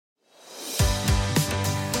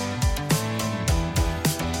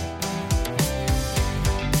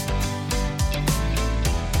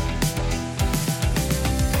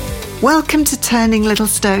Welcome to Turning Little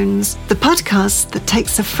Stones, the podcast that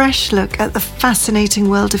takes a fresh look at the fascinating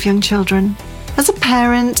world of young children. As a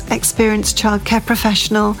parent, experienced childcare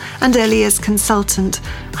professional, and early years consultant,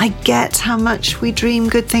 I get how much we dream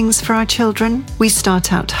good things for our children. We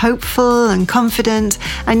start out hopeful and confident,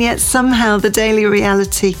 and yet somehow the daily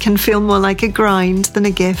reality can feel more like a grind than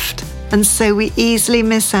a gift. And so we easily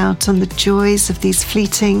miss out on the joys of these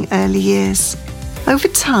fleeting early years. Over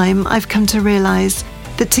time, I've come to realise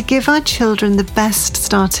that to give our children the best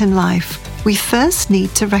start in life, we first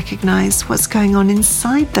need to recognise what's going on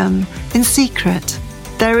inside them in secret.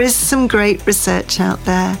 There is some great research out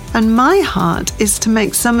there, and my heart is to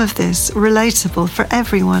make some of this relatable for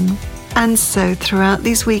everyone. And so throughout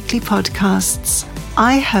these weekly podcasts,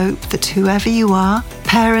 I hope that whoever you are,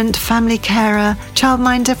 parent, family carer,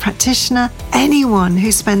 childminder, practitioner, anyone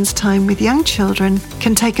who spends time with young children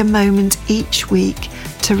can take a moment each week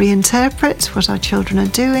to reinterpret what our children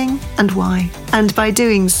are doing and why. And by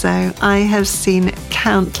doing so, I have seen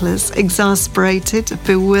countless exasperated,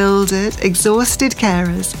 bewildered, exhausted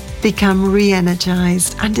carers become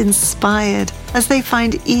re-energized and inspired as they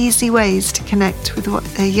find easy ways to connect with what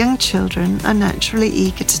their young children are naturally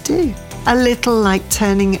eager to do. A little like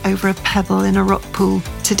turning over a pebble in a rock pool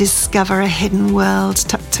to discover a hidden world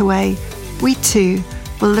tucked away. We too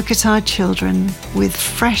will look at our children with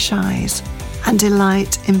fresh eyes and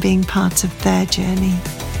delight in being part of their journey.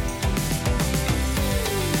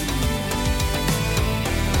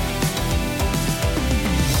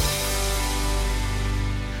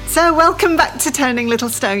 So welcome back to Turning Little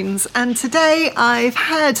Stones, and today I've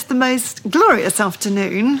had the most glorious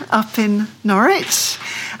afternoon up in Norwich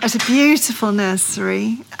at a beautiful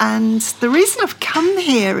nursery, and the reason I've come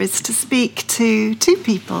here is to speak to two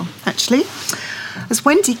people actually. There's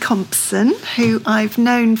Wendy Compson, who I've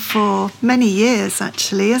known for many years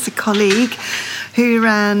actually as a colleague who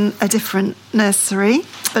ran a different nursery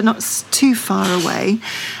but not too far away,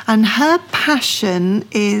 and her passion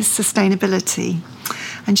is sustainability.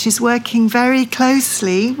 And she's working very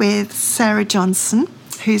closely with Sarah Johnson,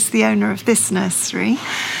 who's the owner of this nursery,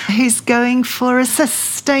 who's going for a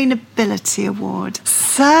Sustainability Award.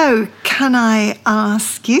 So can I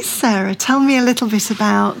ask you, Sarah, tell me a little bit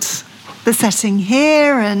about the setting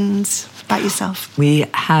here and about yourself? We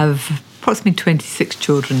have approximately 26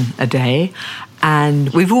 children a day, and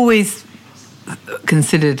we've always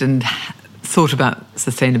considered and thought about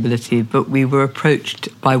sustainability, but we were approached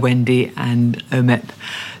by Wendy and OMEP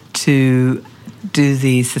to do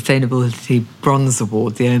the Sustainability Bronze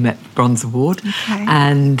Award, the OMEP Bronze Award. Okay.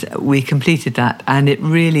 And we completed that, and it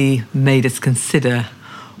really made us consider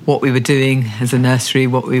what we were doing as a nursery,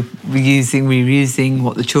 what we were using, reusing,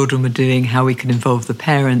 what the children were doing, how we can involve the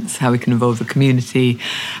parents, how we can involve the community,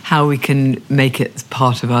 how we can make it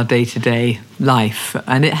part of our day-to-day life.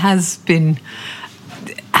 And it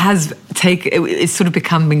it's sort of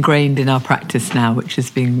become ingrained in our practice now, which has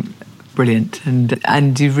been brilliant.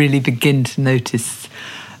 And you really begin to notice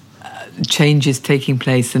changes taking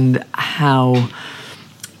place, and how,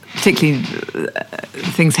 particularly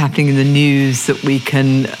things happening in the news, that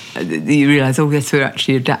you realise, oh yes, we're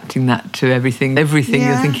actually adapting that to everything. Yes.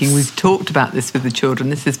 You're thinking, we've talked about this with the children.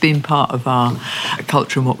 This has been part of our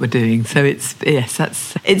culture and what we're doing. So it's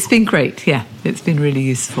been great. Yeah, it's been really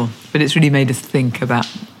useful. But it's really made us think about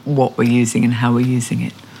what we're using and how we're using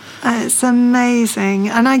it. It's amazing.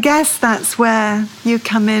 And I guess that's where you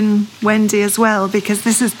come in, Wendy, as well, because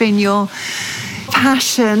this has been your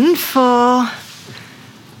passion for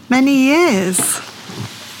many years.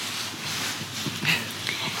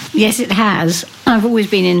 Yes, it has. I've always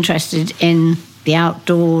been interested in the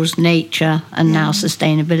outdoors, nature, and now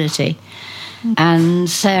sustainability. And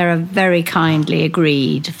Sarah very kindly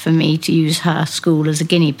agreed for me to use her school as a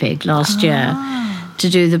guinea pig last year to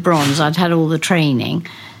do the bronze. I'd had all the training,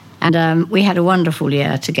 and we had a wonderful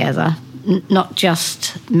year together. Not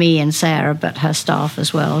just me and Sarah, but her staff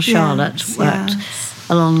as well. Charlotte worked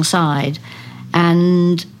alongside,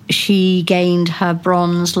 and she gained her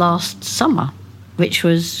bronze last summer, which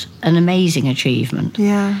was an amazing achievement.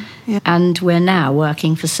 Yeah. And we're now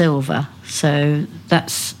working for silver, so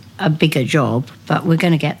that's a bigger job, but we're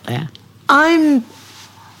going to get there. I'm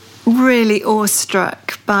really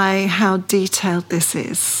awestruck by how detailed this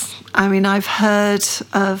is. I mean, I've heard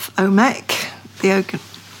of OMEC, the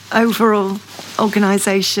overall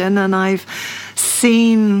organisation, and I've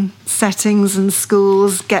seen settings and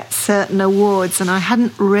schools get certain awards, and I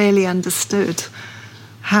hadn't really understood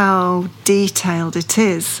how detailed it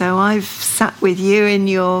is. So I've sat with you in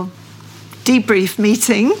your debrief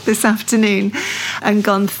meeting this afternoon and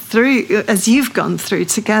gone through, as you've gone through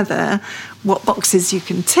together, what boxes you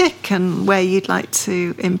can tick and where you'd like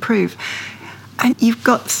to improve. And you've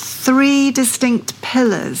got 3 distinct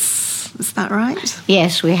pillars, is that right?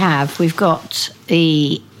 Yes, we have. We've got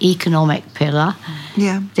the economic pillar,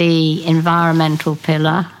 the environmental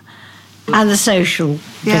pillar, and the social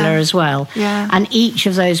pillar as well. Yeah. And each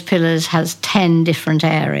of those pillars has 10 different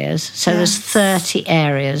areas. So there's 30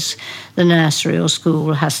 areas the nursery or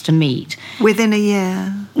school has to meet. Within a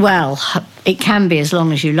year? Well, it can be as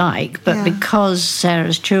long as you like, but because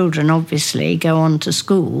Sarah's children obviously go on to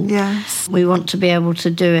school, we want to be able to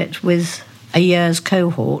do it with a year's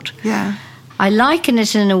cohort. Yeah. I liken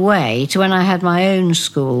it in a way to when I had my own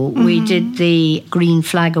school. We did the Green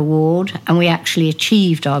Flag Award, and we actually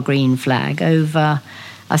achieved our Green Flag over,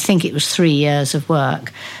 I think it was 3 years of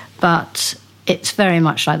work. But it's very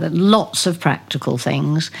much like that, lots of practical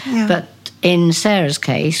things. Yeah. But in Sarah's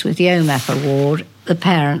case, with the OMEP Award, the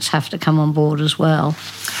parents have to come on board as well.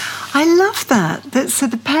 I love that. So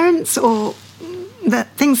the parents, or the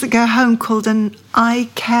things that go home, called an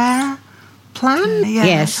I-Care plan?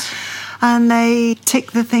 Yes. And they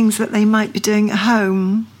tick the things that they might be doing at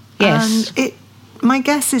home. Yes. And my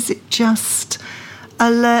guess is it just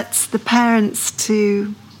alerts the parents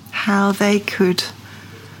to how they could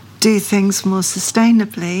do things more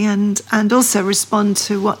sustainably and also respond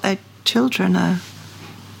to what their children are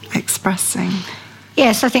expressing.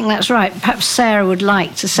 Yes, I think that's right. Perhaps Sarah would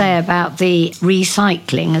like to say about the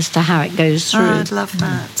recycling as to how it goes through. Oh, I'd love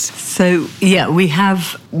that. So, we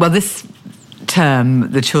have, this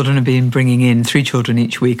term, the children have been bringing in, 3 children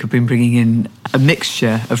each week have been bringing in a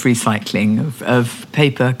mixture of recycling, of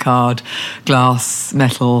paper, card, glass,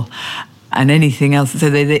 metal, and anything else. So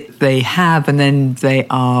they have, and then they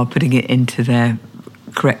are putting it into their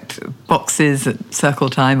correct boxes at circle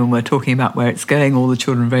time, and we're talking about where it's going. All the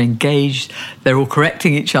children are very engaged. They're all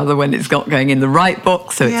correcting each other when it's not going in the right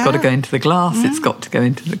box, so it's got to go into the glass, it's got to go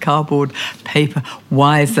into the cardboard, paper.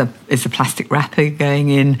 Why is the plastic wrapper going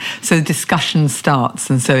in? So the discussion starts,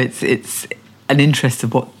 and so it's an interest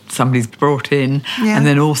of what somebody's brought in, and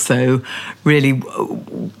then also really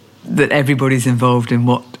that everybody's involved in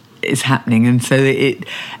what is happening, and so it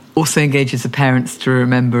also engages the parents to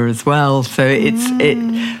remember as well. So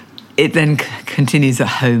it then continues at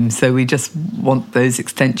home. So we just want those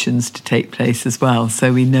extensions to take place as well.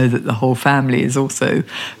 So we know that the whole family is also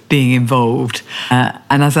being involved.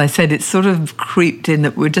 And as I said, it's sort of creeped in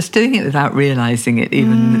that we're just doing it without realising it.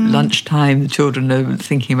 Even at lunchtime, the children are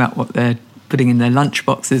thinking about what they're putting in their lunch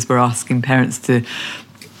boxes. We're asking parents to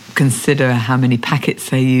consider how many packets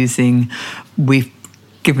they're using. We've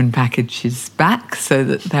given packages back so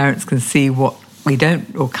that parents can see what we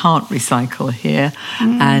don't or can't recycle here,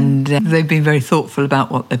 and they've been very thoughtful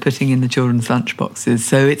about what they're putting in the children's lunch boxes.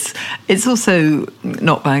 So it's also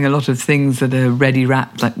not buying a lot of things that are ready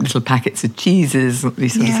wrapped, like little packets of cheeses. We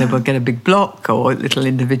sort of said, well, get a big block, or little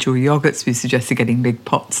individual yogurts. We suggested getting big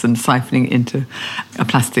pots and siphoning it into a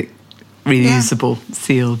plastic reusable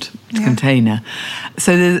sealed container.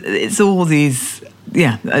 So it's all these,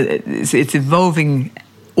 it's involving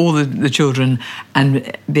all the children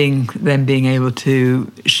and being able to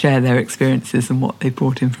share their experiences and what they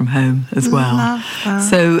brought in from home as well. Love that.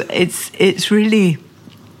 So it's really,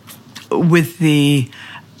 with the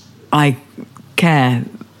I-Care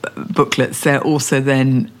booklets, they're also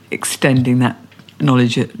then extending that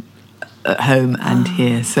knowledge at home and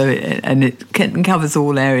here. So it covers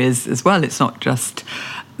all areas as well. It's not just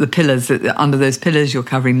the pillars. Under those pillars, you're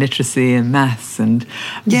covering literacy and maths and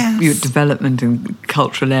your development and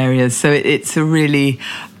cultural areas. So it's a really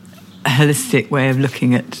holistic way of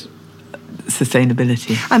looking at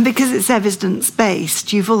sustainability. And because it's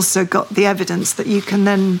evidence-based, you've also got the evidence that you can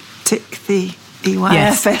then tick the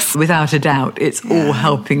EYFS. Yes, without a doubt. It's all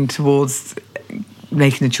helping towards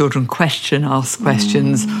making the children ask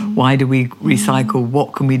questions. Why do we recycle?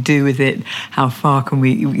 What can we do with it? How far can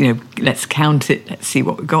we, let's count it. Let's see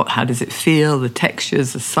what we've got. How does it feel? The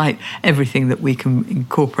textures, the sight, everything that we can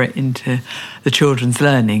incorporate into the children's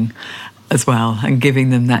learning as well, and giving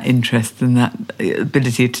them that interest and that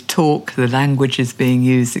ability to talk, the languages being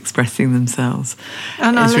used, expressing themselves.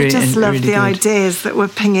 And I just love the ideas that were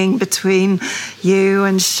pinging between you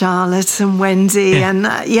and Charlotte and Wendy, and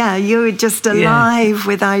you were just alive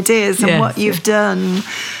with ideas and what you've done.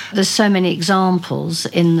 There's so many examples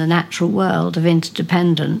in the natural world of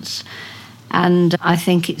interdependence, and I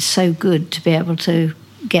think it's so good to be able to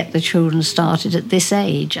get the children started at this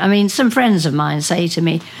age. I mean, some friends of mine say to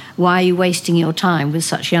me, why are you wasting your time with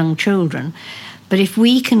such young children? But if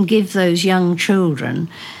we can give those young children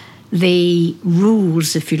the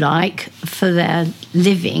rules, if you like, for their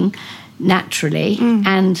living naturally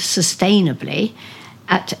and sustainably,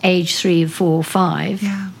 at age 3, 4, 5,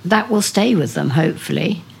 that will stay with them,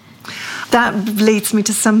 hopefully. That leads me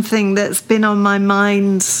to something that's been on my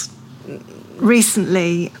mind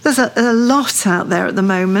recently. There's a lot out there at the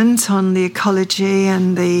moment on the ecology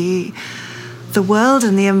and the world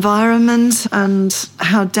and the environment and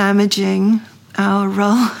how damaging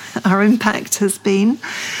our impact has been.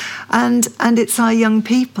 And it's our young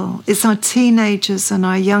people, it's our teenagers and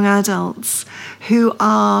our young adults who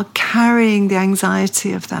are carrying the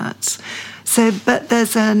anxiety of that. So, but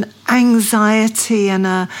there's an anxiety and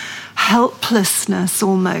a helplessness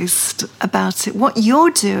almost about it. What you're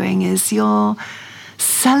doing is you're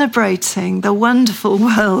celebrating the wonderful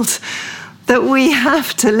world that we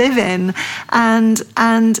have to live in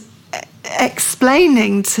and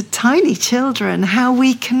explaining to tiny children how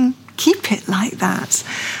we can keep it like that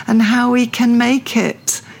and how we can make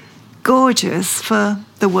it gorgeous for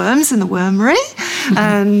the worms in the wormery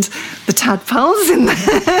and the tadpoles in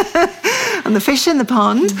and the fish in the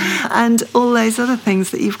pond and all those other things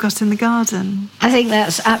that you've got in the garden. I think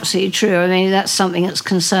that's absolutely true. I mean, that's something that's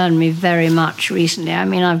concerned me very much recently. I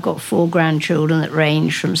mean, I've got 4 grandchildren that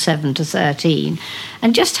range from 7 to 13,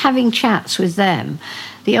 and just having chats with them,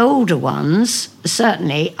 the older ones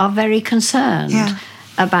certainly are very concerned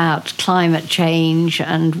about climate change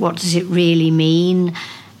and what does it really mean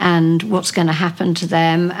and what's going to happen to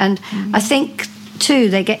them. And I think, too,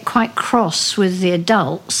 they get quite cross with the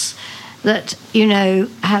adults that,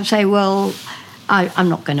 say, well, I'm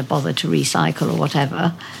not going to bother to recycle or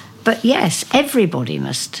whatever. But yes, everybody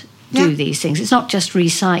must do these things. It's not just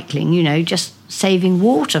recycling, just saving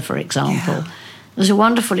water, for example. Yeah. There's a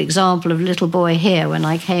wonderful example of a little boy here when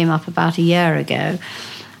I came up about a year ago.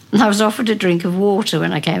 And I was offered a drink of water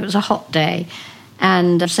when I came. It was a hot day.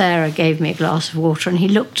 And Sarah gave me a glass of water, and he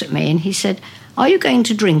looked at me and he said, "Are you going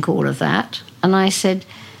to drink all of that?" And I said,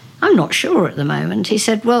 "I'm not sure at the moment." He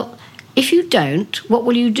said, "Well, if you don't, what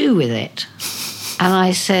will you do with it?" And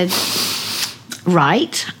I said,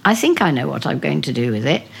 "Right, I think I know what I'm going to do with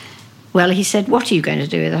it." Well, he said, "What are you going to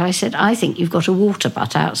do with it?" I said, "I think you've got a water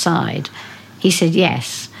butt outside." He said,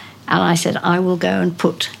 "Yes." And I said, "I will go and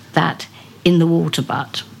put that in the water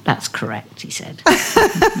butt." "That's correct," he said.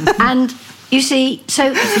 And you see,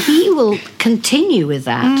 so he will continue with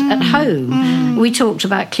that at home. We talked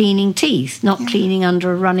about cleaning teeth, not cleaning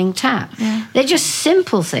under a running tap. Yeah. They're just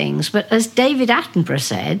simple things. But as David Attenborough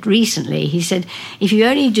said recently, he said, if you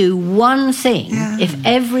only do one thing, if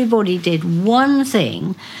everybody did one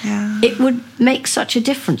thing, it would make such a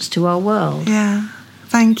difference to our world. Yeah.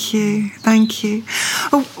 Thank you.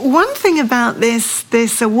 One thing about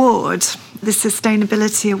this award, the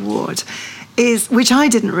Sustainability Award, is, which I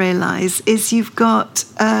didn't realise, is you've got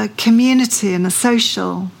a community and a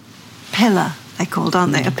social pillar, they're called,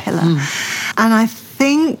 aren't they? A pillar. And I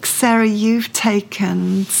think, Sarah, you've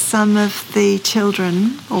taken some of the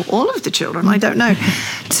children, or all of the children, I don't know,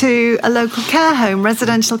 to a local care home,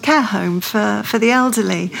 residential care home for the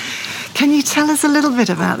elderly. Can you tell us a little bit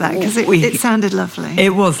about that? Because it sounded lovely.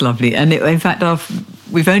 It was lovely. And in fact,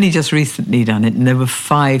 we've only just recently done it, and there were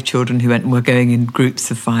 5 children who went and were going in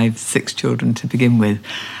groups of 5, 6 children to begin with.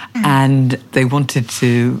 And they wanted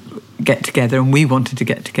to get together, and we wanted to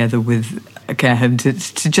get together with a care home to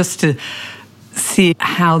see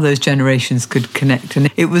how those generations could connect.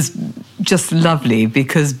 And it was just lovely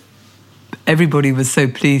because everybody was so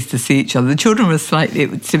pleased to see each other. The children were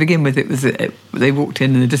to begin with, they walked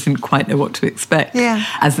in and they just didn't quite know what to expect. Yeah.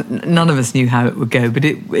 As none of us knew how it would go, but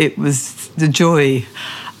it was the joy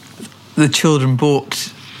the children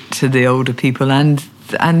brought to the older people and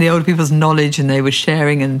the older people's knowledge, and they were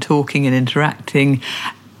sharing and talking and interacting.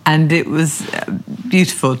 And it was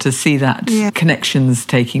beautiful to see that connections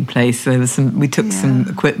taking place. We took some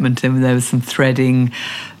equipment and there was some threading,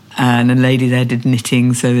 and a lady there did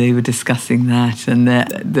knitting, so they were discussing that. And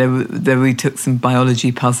there we took some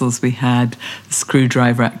biology puzzles we had,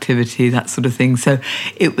 screwdriver activity, that sort of thing. So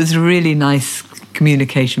it was really nice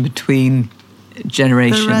communication between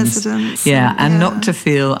generations. The residents. And not to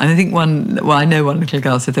feel, and I think I know one little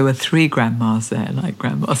girl said there were 3 grandmas there, like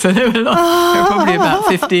grandma. So there were probably about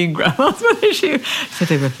 15 grandmas. She said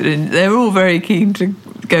they were all very keen to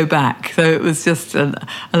go back. So it was just a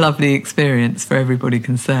lovely experience for everybody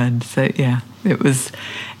concerned. So it was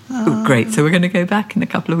great. So we're going to go back in a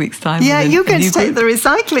couple of weeks' time. Yeah, you're going to take the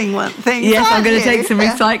recycling thing. Yes, I'm going to take some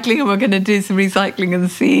recycling, and we're going to do some recycling and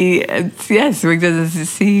see. We're going to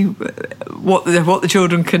see what the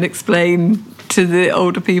children can explain to the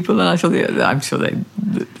older people, and I'm sure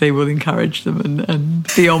they will encourage them and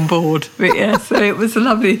be on board. But so it was a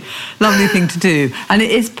lovely thing to do, and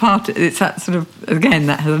it's that sort of, again,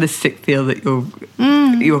 that holistic feel that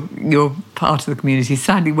you're part of the community.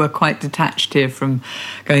 Sadly, we're quite detached here from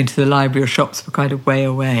going to the library or shops. We're quite a way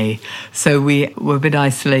away. So we're a bit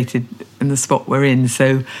isolated in the spot we're in.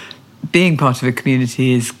 So being part of a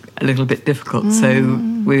community is a little bit difficult. So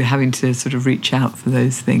we're having to sort of reach out for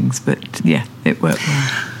those things. But yeah, it worked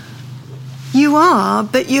well. You are,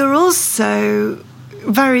 but you're also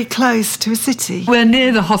very close to a city. We're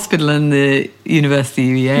near the hospital and the University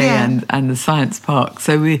UEA and the science park.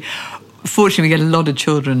 So fortunately, we get a lot of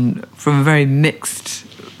children from a very mixed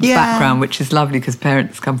background, which is lovely because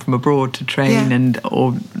parents come from abroad to train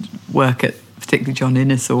or work at particularly John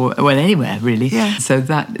Innes or anywhere really. Yeah. So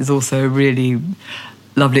that is also a really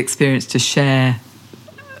lovely experience to share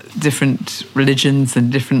different religions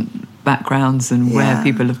and different backgrounds and where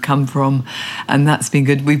people have come from, and that's been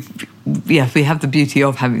good. We have the beauty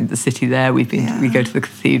of having the city there. We go to the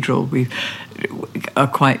cathedral. We are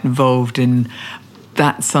quite involved in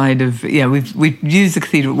that side of we've used the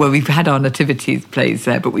cathedral. Well, we've had our nativity plays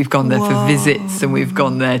there, but we've gone there for visits, and we've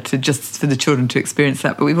gone there to just for the children to experience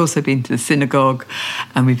that. But we've also been to the synagogue,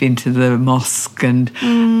 and we've been to the mosque, and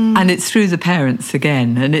it's through the parents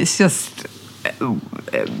again, and it's just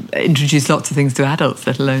introduce lots of things to adults,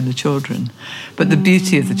 let alone the children. But the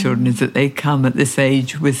beauty of the children is that they come at this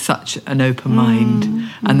age with such an open mind,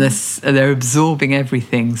 and they're absorbing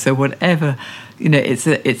everything. So whatever,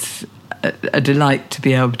 it's a delight to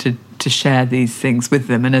be able to share these things with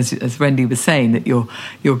them. And as Wendy was saying, that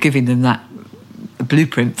you're giving them that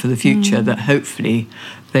blueprint for the future, that hopefully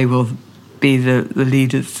they will be the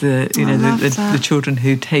leaders, the children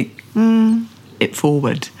who take it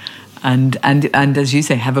forward. And as you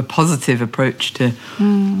say, have a positive approach to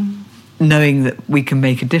knowing that we can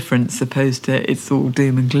make a difference, opposed to it's all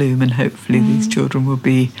doom and gloom. And hopefully these children will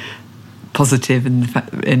be positive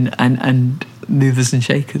and movers and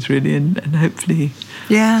shakers, really, and hopefully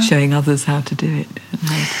showing others how to do it.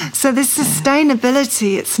 So this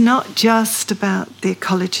sustainability, it's not just about the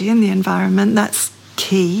ecology and the environment. That's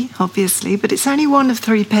key, obviously, but it's only one of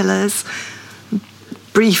 3 pillars.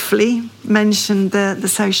 Briefly mentioned the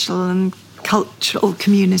social and cultural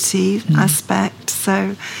community aspect.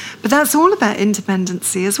 So, but that's all about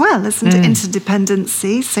interdependency as well, isn't it?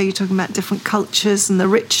 Interdependency. So you're talking about different cultures and the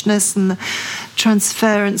richness and the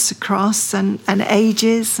transference across and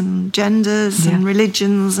ages and genders and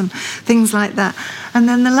religions and things like that. And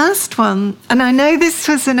then the last one, and I know this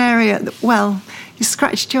was an area that, you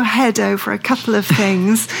scratched your head over a couple of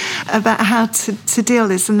things about how to deal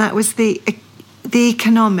with this, and that was the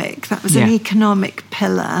economic. That was an economic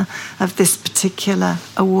pillar of this particular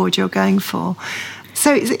award you're going for.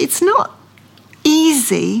 So it's not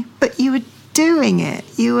easy, but you were doing it.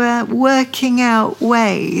 You were working out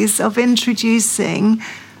ways of introducing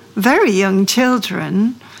very young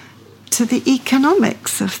children to the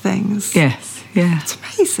economics of things. Yes, yeah. It's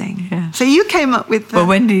amazing. Yeah. So you came up with...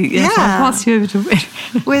 Wendy, I'll pass you over to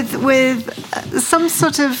Wendy. with some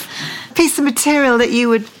sort of piece of material that you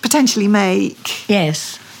would potentially make.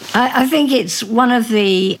 Yes. I think it's one of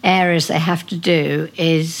the areas they have to do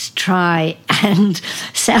is try and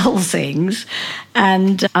sell things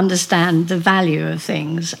and understand the value of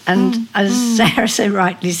things. And as Sarah so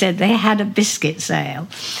rightly said, they had a biscuit sale.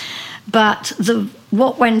 But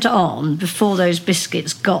what went on before those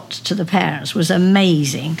biscuits got to the parents was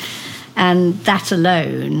amazing. And that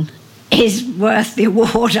alone is worth the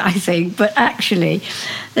award, I think. But actually,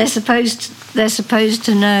 they're supposed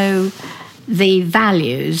to know the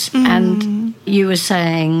values. And you were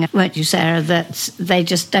saying, weren't you, Sarah, that they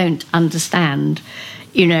just don't understand,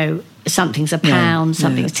 something's £1,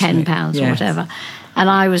 something's £10 or whatever. And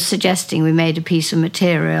I was suggesting we made a piece of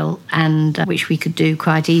material, and which we could do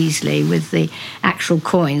quite easily with the actual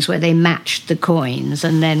coins, where they matched the coins,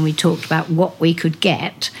 and then we talked about what we could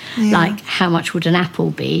get, like how much would an apple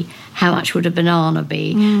be, how much would a banana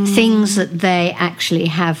be, things that they actually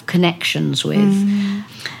have connections with.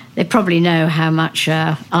 They probably know how much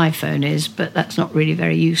an iPhone is, but that's not really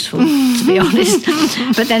very useful, to be honest.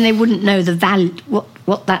 But then they wouldn't know the value,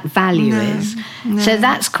 what that value is. No. So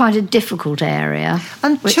that's quite a difficult area.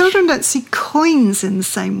 And children don't see coins in the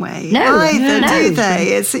same way either, do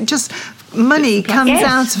they? It's just money comes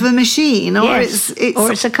out of a machine, or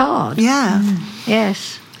it's a card. Yeah.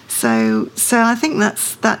 Yes. So I think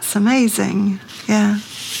that's amazing. Yeah.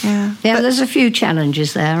 Yeah, there's a few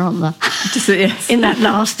challenges there, aren't there? In that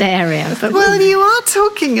last area. But you are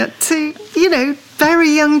talking to, very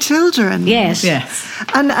young children. Yes.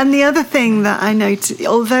 And the other thing that I noted,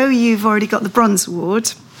 although you've already got the bronze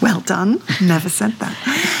award, well done, never said that,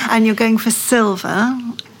 and you're going for silver,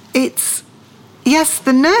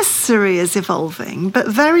 the nursery is evolving, but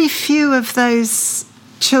very few of those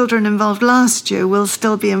children involved last year will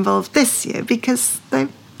still be involved this year because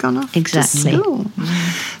they've gone off to school.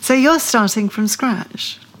 So you're starting from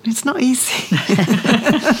scratch. It's not easy.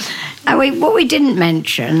 What we didn't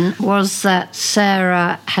mention was that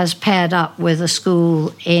Sarah has paired up with a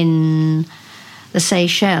school in the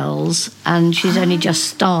Seychelles, and she's only just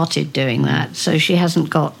started doing that. So she hasn't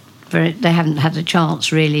got they haven't had a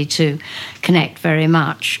chance really to connect very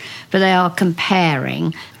much, but they are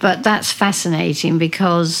comparing. But that's fascinating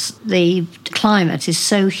because the climate is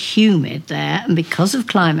so humid there, and because of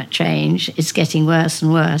climate change, it's getting worse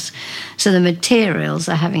and worse. So the materials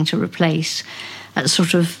are having to replace at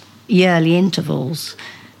sort of yearly intervals,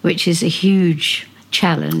 which is a huge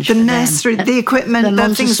challenge. The nursery, the equipment,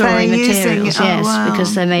 the things they're using. Yes,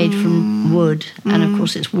 because they're made from wood, and of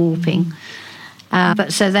course it's warping.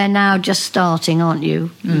 But so they're now just starting, aren't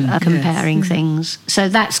you, comparing things. So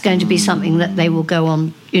that's going to be something that they will go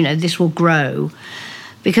on, this will grow.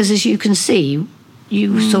 Because as you can see,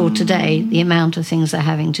 you saw today the amount of things they're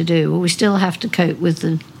having to do. Well, we still have to cope with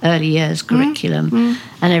the early years curriculum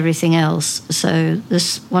and everything else. So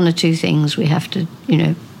there's one or two things we have to,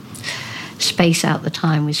 space out the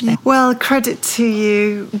time we spend. Well, credit to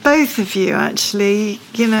you, both of you, actually.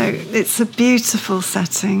 It's a beautiful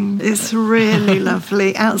setting. It's really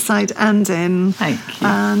lovely, outside and in. Thank you.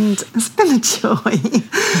 And it's been a joy.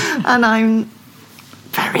 And I'm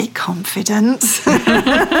very confident.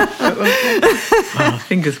 Well,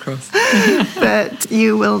 fingers crossed. That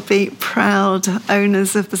you will be proud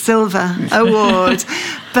owners of the Silver Award.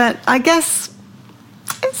 But I guess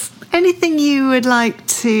anything you would like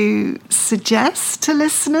to suggest to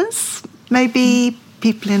listeners? Maybe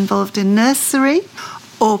people involved in nursery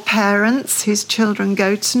or parents whose children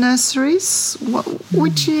go to nurseries. What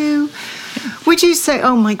would you say,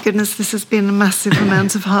 oh my goodness, this has been a massive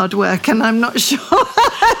amount of hard work and I'm not sure?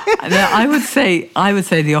 No, I would say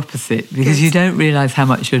the opposite, because you don't realise how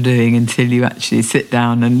much you're doing until you actually sit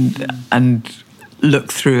down and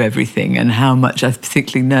look through everything, and how much,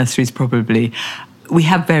 particularly nurseries probably, we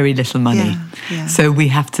have very little money. So we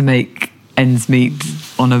have to make ends meet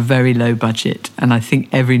on a very low budget. And I think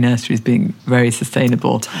every nursery is being very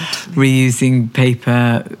sustainable, reusing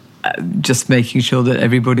paper, just making sure that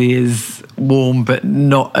everybody is warm but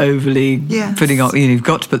not overly putting on. You've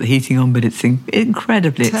got to put the heating on, but it's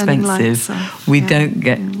incredibly expensive. We don't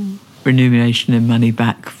get remuneration and money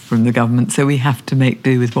back from the government, so we have to make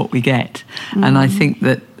do with what we get. And I think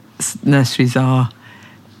that nurseries are,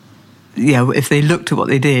 if they looked at what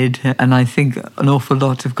they did, and I think an awful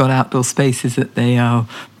lot have got outdoor spaces that they are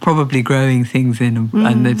probably growing things in,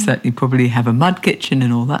 and they've certainly probably have a mud kitchen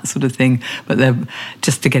and all that sort of thing, but they're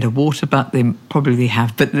just to get a water butt they probably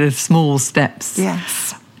have, but there's small steps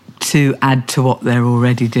to add to what they're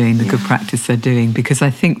already doing, the good practice they're doing, because I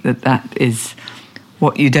think that is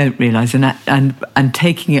what you don't realise, and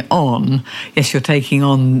taking it on. Yes, you're taking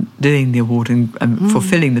on doing the award and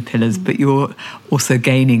fulfilling the pillars, but you're also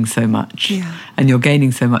gaining so much, and you're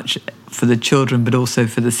gaining so much for the children, but also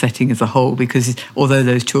for the setting as a whole. Because although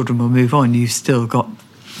those children will move on, you've still got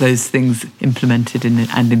those things implemented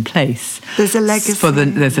and in place. There's a legacy.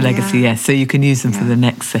 There's a legacy, yes. So you can use them for the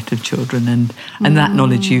next set of children, and that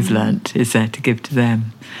knowledge you've learnt is there to give to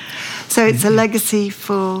them. So it's a legacy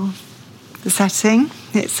for the setting,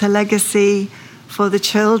 it's a legacy for the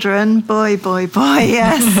children, boy,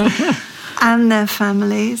 yes, and their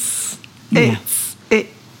families. It's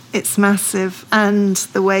massive, and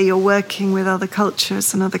the way you're working with other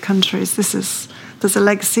cultures and other countries, there's a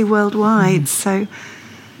legacy worldwide. So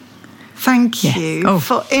thank you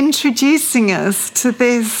for introducing us to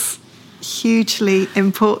this hugely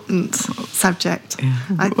important subject.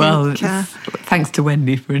 I think, thanks to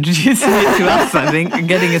Wendy for introducing it to us, I think, and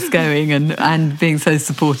getting us going, and being so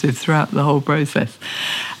supportive throughout the whole process.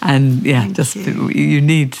 And you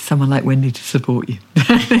need someone like Wendy to support you.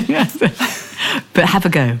 But have a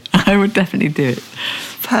go. I would definitely do it.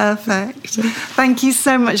 Perfect. Thank you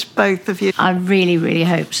so much, both of you. I really, really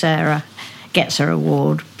hope Sarah gets her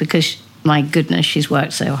award, because my goodness, she's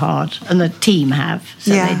worked so hard, and the team have,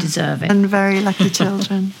 so they deserve it. And very lucky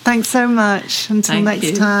children. Thanks so much. Until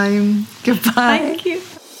next time. Goodbye. Thank you.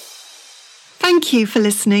 Thank you for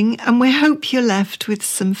listening, and we hope you're left with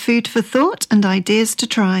some food for thought and ideas to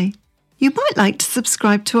try. You might like to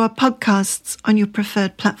subscribe to our podcasts on your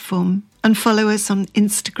preferred platform and follow us on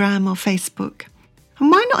Instagram or Facebook.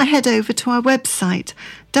 And why not head over to our website,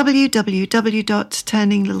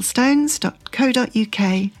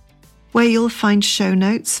 www.turninglittlestones.co.uk, where you'll find show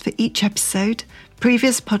notes for each episode,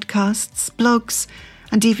 previous podcasts, blogs,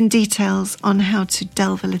 and even details on how to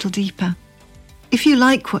delve a little deeper. If you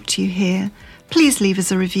like what you hear, Please leave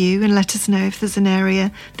us a review and let us know if there's an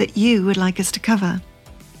area that you would like us to cover.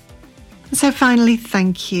 So finally,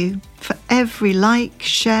 thank you for every like,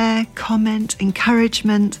 share, comment,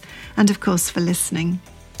 encouragement, and of course for listening.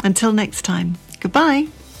 Until next time, goodbye.